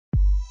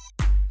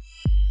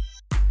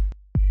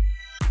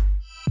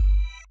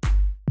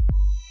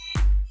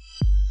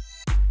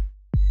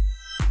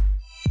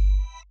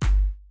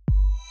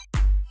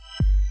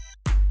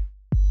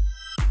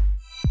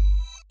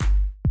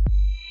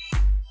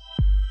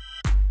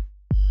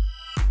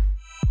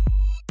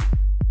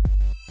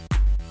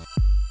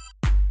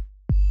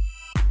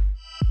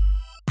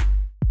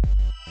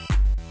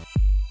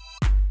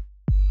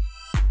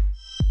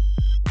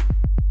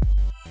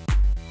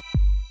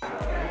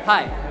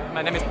Hi,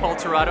 my name is Paul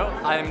Tirado.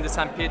 I am the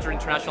San Pedro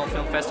International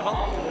Film Festival.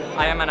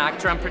 I am an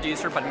actor and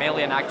producer, but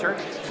mainly an actor.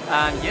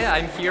 And yeah,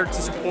 I'm here to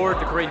support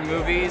the great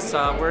movies.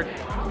 We're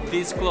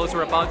this close.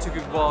 We're about to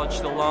watch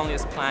The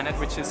Loneliest Planet,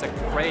 which is a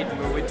great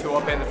movie to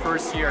open the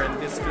first year in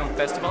this film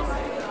festival.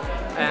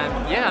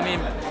 And yeah, I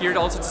mean, here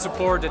also to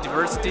support the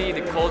diversity,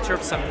 the culture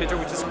of San Pedro,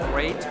 which is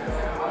great.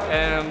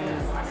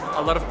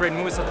 A lot of great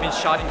movies have been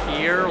shot in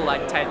here,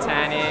 like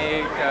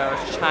Titanic,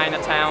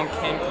 Chinatown,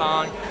 King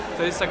Kong.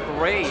 So it's a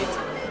great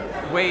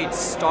way to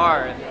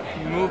start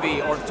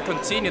movie or to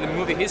continue the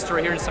movie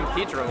history here in San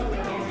Pedro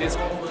with this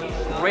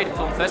great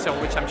film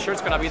festival, which I'm sure is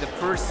going to be the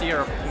first year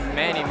of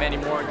many, many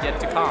more yet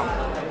to come.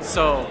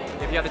 So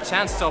if you have the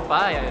chance, stop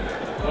by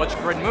and watch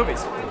great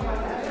movies.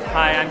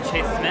 Hi, I'm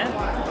Chase Smith.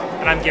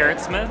 And I'm Garrett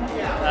Smith.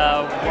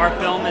 Our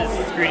film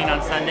is screening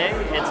on Sunday.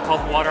 It's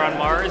called Water on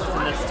Mars. It's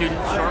in the student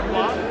short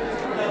block.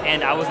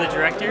 And I was the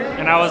director.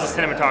 And I was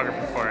a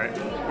cinematographer for it.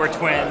 We're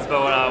twins,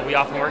 but we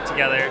often work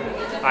together.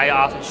 I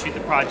often shoot the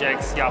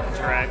projects, he often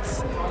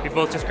directs. We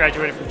both just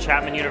graduated from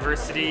Chapman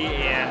University,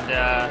 and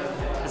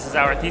this is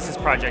our thesis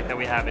project that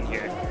we have in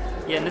here.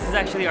 Yeah, and this is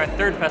actually our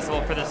third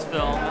festival for this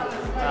film.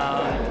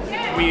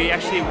 We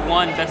actually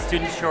won Best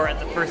Student Short at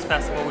the first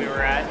festival we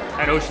were at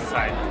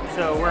Oceanside.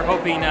 So we're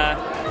hoping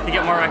to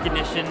get more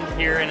recognition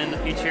here and in the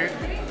future.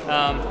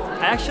 I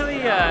actually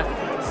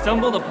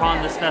stumbled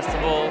upon this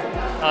festival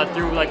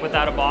through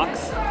Without a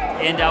Box,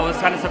 and I was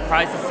kind of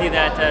surprised to see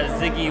that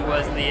Ziggy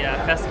was the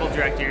festival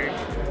director,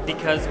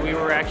 because we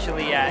were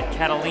actually at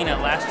Catalina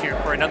last year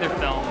for another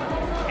film,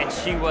 and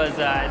she was,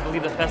 I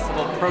believe, the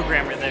festival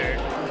programmer there.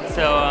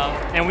 So,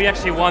 and we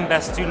actually won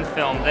Best Student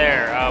Film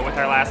there with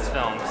our last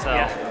film, so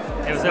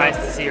yeah. It was nice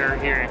to see her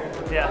here.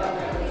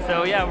 Yeah.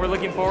 So yeah, we're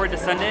looking forward to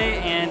Sunday,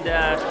 and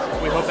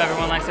we hope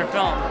everyone likes our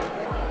film.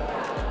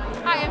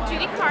 Hi, I'm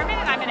Judy Carmen,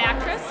 and I'm an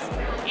actress,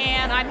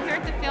 and I'm here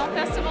at the film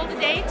festival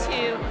today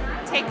to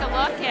take a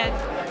look and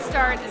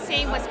start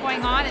seeing what's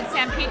going on in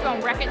San Pedro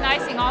and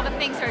recognizing all the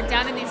things that are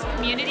done in these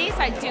communities.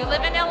 I do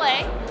live in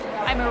LA.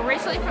 I'm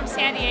originally from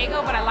San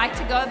Diego, but I like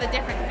to go to the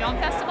different film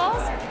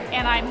festivals,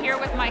 and I'm here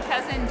with my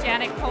cousin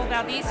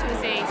Giannakopoulos, who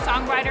is a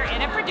songwriter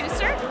and a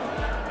producer,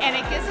 and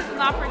it gives us an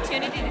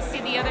opportunity to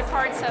see the other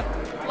parts of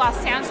Los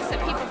Angeles that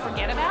people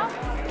forget about,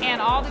 and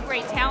all the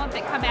great talent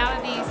that come out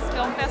of these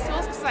film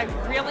festivals, because I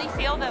really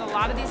feel that a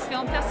lot of these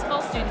film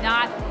festivals do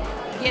not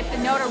get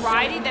the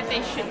notoriety that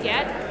they should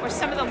get, or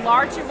some of the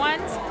larger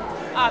ones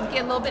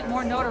get a little bit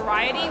more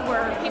notoriety,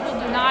 where people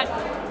do not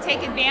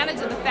take advantage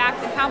of the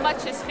fact that how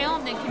much is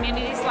filmed in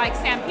communities like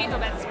San Pedro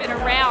that's been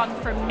around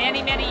for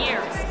many, many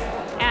years.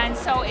 And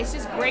so it's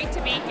just great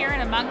to be here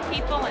and among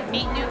people and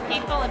meet new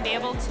people and be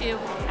able to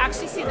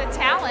actually see the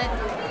talent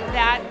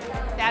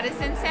that is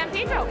in San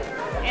Pedro.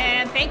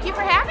 And thank you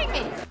for having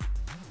me.